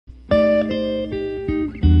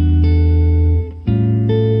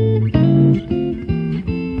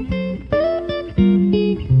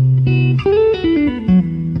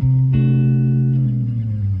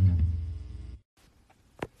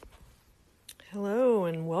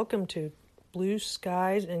welcome to Blue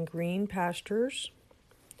Skies and Green Pastures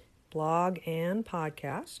blog and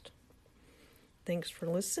podcast. Thanks for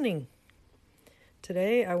listening.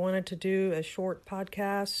 Today I wanted to do a short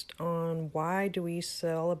podcast on why do we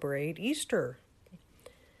celebrate Easter.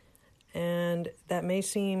 And that may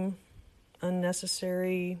seem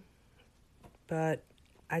unnecessary, but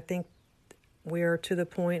I think we're to the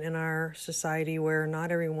point in our society where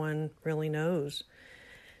not everyone really knows.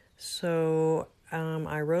 So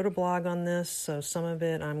I wrote a blog on this, so some of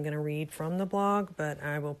it I'm going to read from the blog, but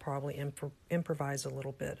I will probably improvise a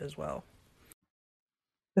little bit as well.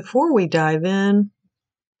 Before we dive in,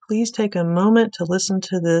 please take a moment to listen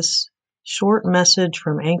to this short message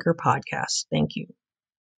from Anchor Podcast. Thank you.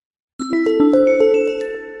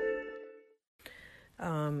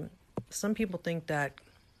 Some people think that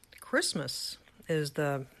Christmas is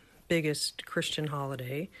the biggest Christian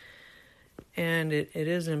holiday, and it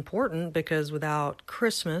is important because without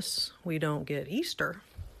Christmas, we don't get Easter.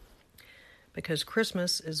 Because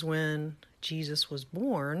Christmas is when Jesus was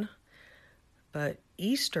born, but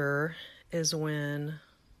Easter is when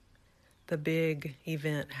the big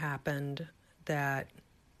event happened that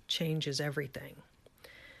changes everything.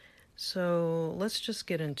 So let's just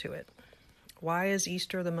get into it. Why is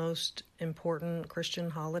Easter the most important Christian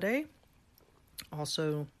holiday?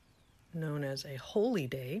 Also known as a holy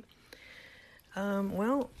day.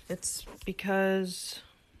 Well, it's because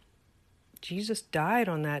Jesus died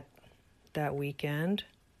on that weekend.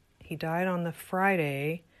 He died on the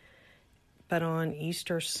Friday, but on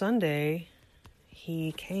Easter Sunday,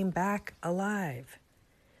 he came back alive.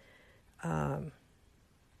 And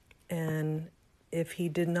if he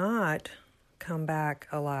did not come back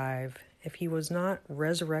alive, if he was not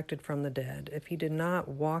resurrected from the dead, if he did not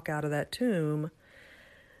walk out of that tomb,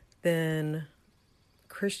 then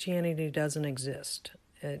Christianity doesn't exist.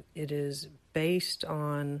 It is based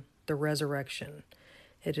on the resurrection.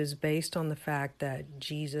 It is based on the fact that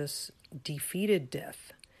Jesus defeated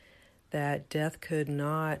death, that death could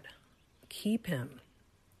not keep him,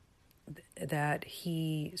 that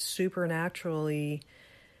he supernaturally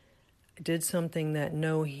did something that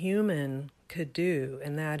no human could do,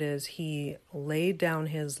 and that is he laid down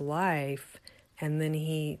his life and then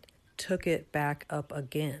he took it back up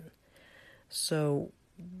again. So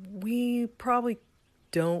we probably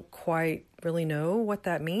don't quite really know what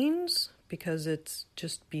that means because it's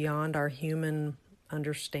just beyond our human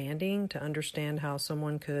understanding to understand how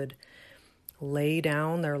someone could lay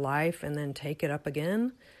down their life and then take it up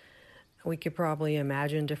again. We could probably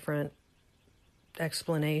imagine different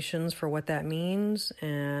explanations for what that means,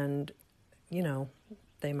 and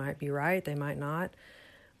they might be right, they might not,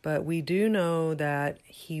 but we do know that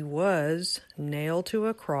he was nailed to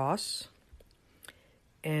a cross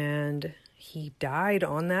and he died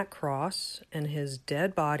on that cross, and his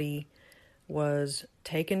dead body was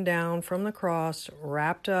taken down from the cross,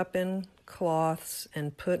 wrapped up in cloths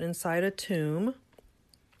and put inside a tomb.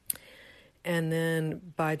 And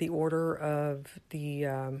then by the order of the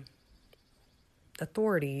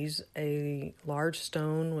authorities, a large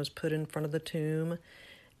stone was put in front of the tomb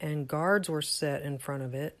and guards were set in front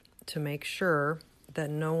of it to make sure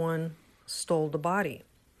that no one stole the body.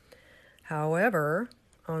 However,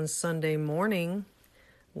 on Sunday morning,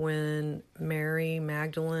 when Mary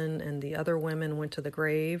Magdalene and the other women went to the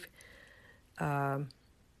grave, the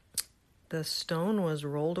stone was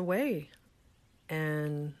rolled away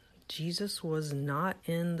and Jesus was not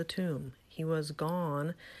in the tomb. He was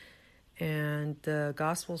gone. And the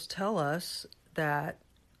Gospels tell us that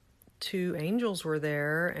two angels were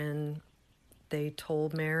there and they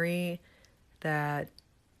told Mary that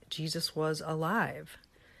Jesus was alive.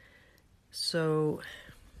 So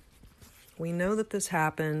we know that this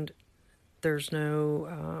happened. There's no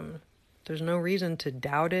reason to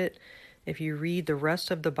doubt it. If you read the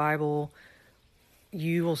rest of the Bible,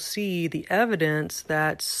 you will see the evidence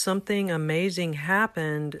that something amazing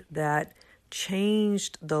happened that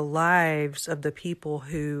changed the lives of the people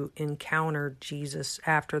who encountered Jesus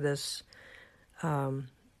after this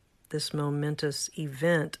momentous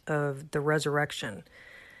event of the resurrection.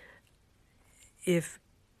 If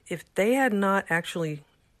they had not actually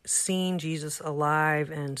seen Jesus alive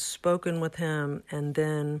and spoken with him and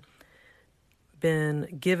then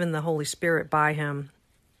been given the Holy Spirit by him,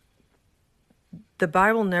 the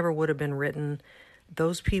Bible never would have been written.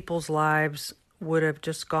 Those people's lives would have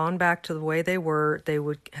just gone back to the way they were. They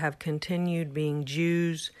would have continued being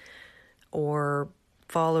Jews or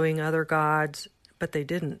following other gods, but they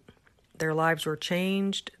didn't. Their lives were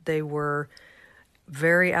changed. They were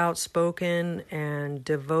very outspoken and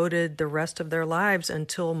devoted the rest of their lives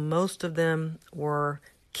until most of them were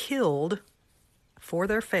killed for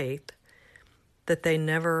their faith that they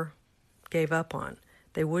never gave up on.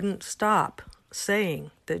 They wouldn't stop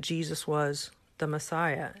saying that Jesus was the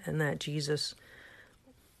Messiah and that Jesus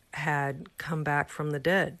had come back from the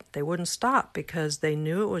dead. They wouldn't stop because they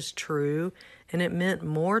knew it was true and it meant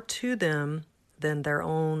more to them than their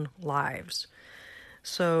own lives.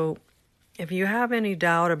 So if you have any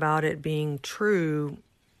doubt about it being true,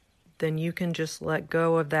 then you can just let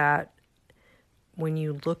go of that when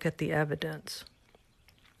you look at the evidence.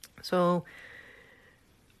 So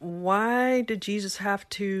why did Jesus have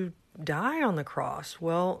to die on the cross?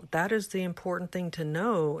 Well, that is the important thing to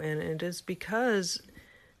know, and it is because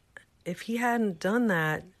if he hadn't done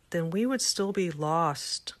that, then we would still be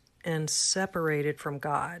lost and separated from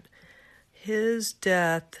God. His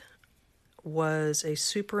death was a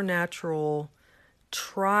supernatural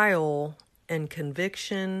trial and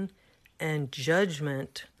conviction and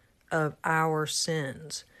judgment of our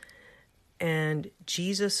sins. And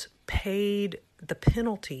Jesus paid the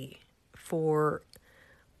penalty for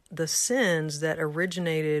the sins that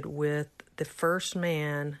originated with the first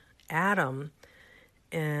man, Adam,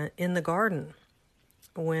 in the garden.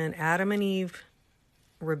 When Adam and Eve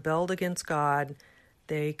rebelled against God,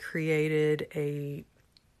 they created a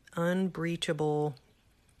unbreachable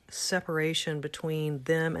separation between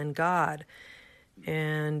them and God.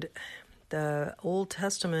 And the Old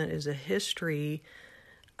Testament is a history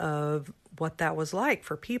of what that was like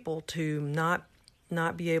for people to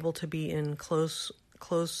not be able to be in close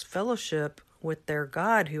fellowship with their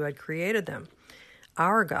God who had created them,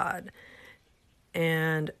 our God.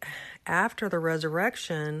 And after the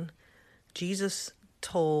resurrection, Jesus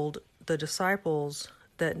told the disciples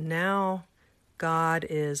that now God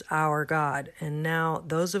is our God. And now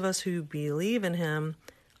those of us who believe in him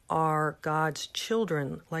are God's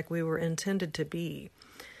children, like we were intended to be.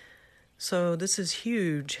 So this is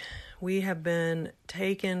huge. We have been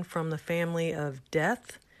taken from the family of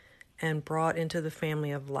death and brought into the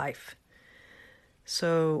family of life.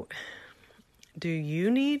 So do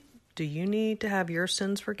you need to have your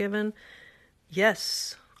sins forgiven?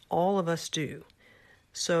 Yes, all of us do.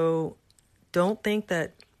 So don't think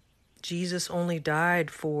that Jesus only died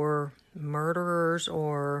for murderers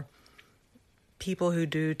or people who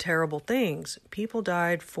do terrible things. People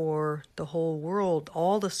died for the whole world,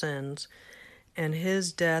 all the sins, and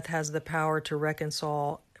his death has the power to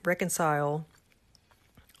reconcile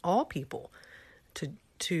all people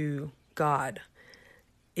to God.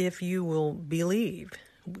 If you will believe.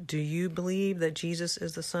 Do you believe that Jesus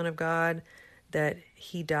is the Son of God, that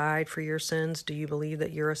he died for your sins? Do you believe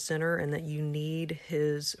that you're a sinner and that you need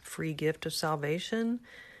his free gift of salvation?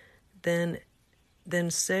 Then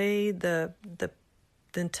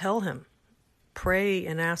tell him. Pray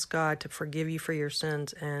and ask God to forgive you for your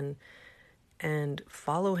sins and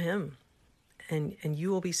follow him. And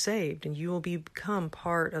you will be saved and you will become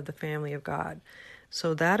part of the family of God.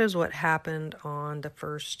 So that is what happened on the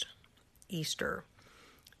first Easter.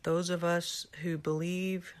 Those of us who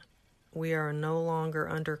believe, we are no longer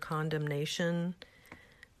under condemnation,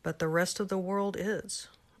 but the rest of the world is.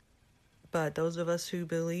 But those of us who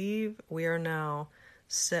believe, we are now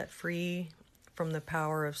set free from the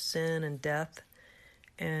power of sin and death,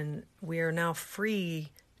 and we are now free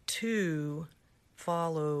to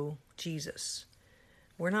follow Jesus.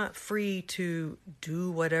 We're not free to do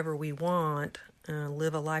whatever we want,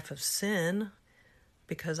 live a life of sin,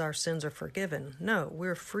 because our sins are forgiven. No,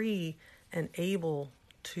 we're free and able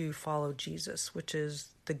to follow Jesus, which is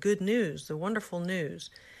the good news, the wonderful news.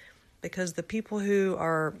 Because the people who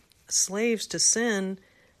are slaves to sin,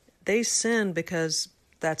 they sin because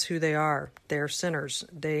that's who they are. They're sinners.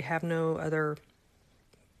 They have no other,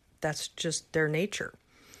 that's just their nature.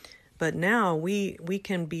 But now we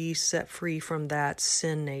can be set free from that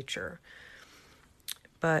sin nature.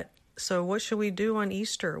 But so what should we do on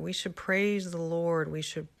Easter? We should praise the Lord. We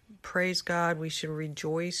should praise God. We should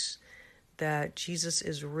rejoice that Jesus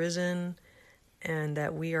is risen and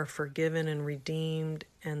that we are forgiven and redeemed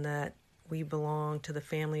and that we belong to the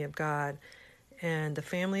family of God. And the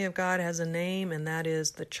family of God has a name, and that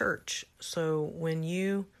is the church. So when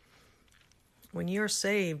you're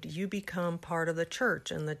saved, you become part of the church,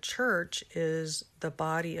 and the church is the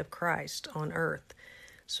body of Christ on earth.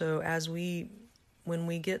 So when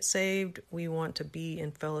we get saved, we want to be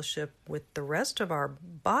in fellowship with the rest of our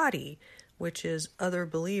body, which is other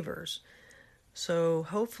believers. So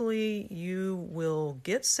hopefully you will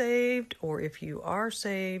get saved, or if you are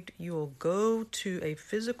saved, you will go to a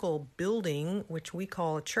physical building, which we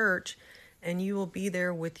call a church, and you will be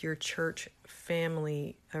there with your church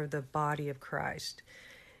family or the body of Christ.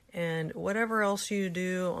 And whatever else you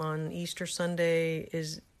do on Easter Sunday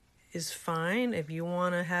is fine. If you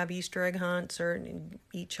want to have Easter egg hunts or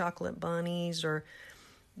eat chocolate bunnies or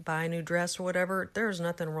buy a new dress or whatever, there's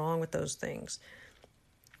nothing wrong with those things.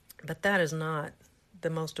 But that is not the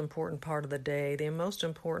most important part of the day. The most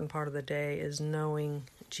important part of the day is knowing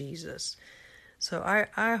Jesus. So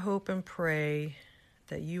I hope and pray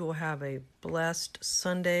that you will have a blessed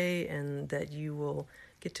Sunday and that you will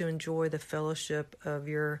get to enjoy the fellowship of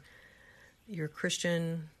your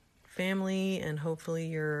Christian family and hopefully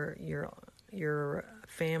your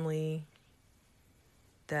family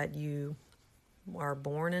that you are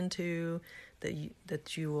born into,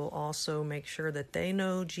 that you will also make sure that they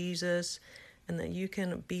know Jesus, and that you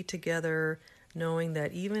can be together knowing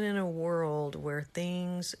that even in a world where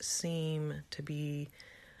things seem to be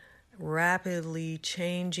rapidly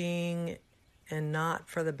changing and not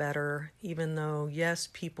for the better, even though, yes,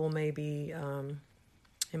 people may be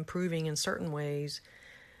improving in certain ways,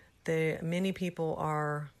 many people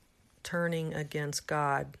are turning against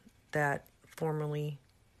God that formerly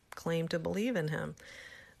claimed to believe in him.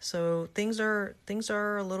 So things are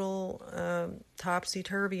a little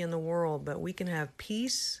topsy-turvy in the world, but we can have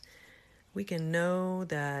peace. We can know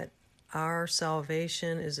that our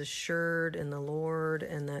salvation is assured in the Lord,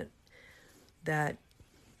 and that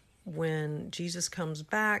when Jesus comes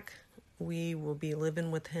back, we will be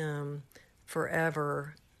living with him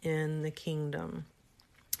forever in the kingdom.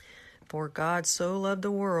 For God so loved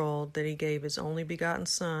the world that he gave his only begotten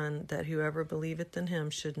Son, that whoever believeth in him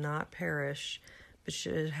should not perish, but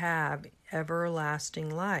should have everlasting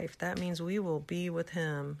life. That means we will be with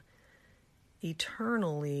him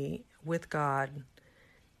eternally with God.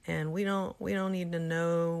 And we don't need to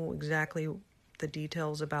know exactly the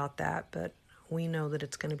details about that, but we know that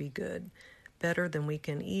it's going to be good. Better than we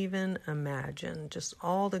can even imagine. Just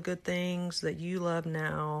all the good things that you love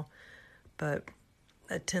now, but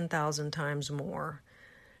 10,000 times more.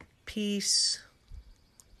 Peace,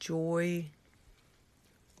 joy,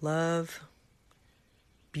 love,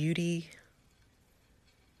 beauty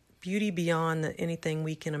beyond anything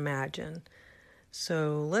we can imagine.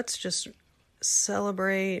 So let's just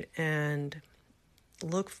celebrate and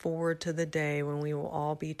look forward to the day when we will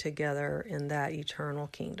all be together in that eternal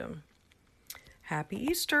kingdom. Happy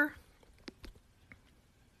Easter!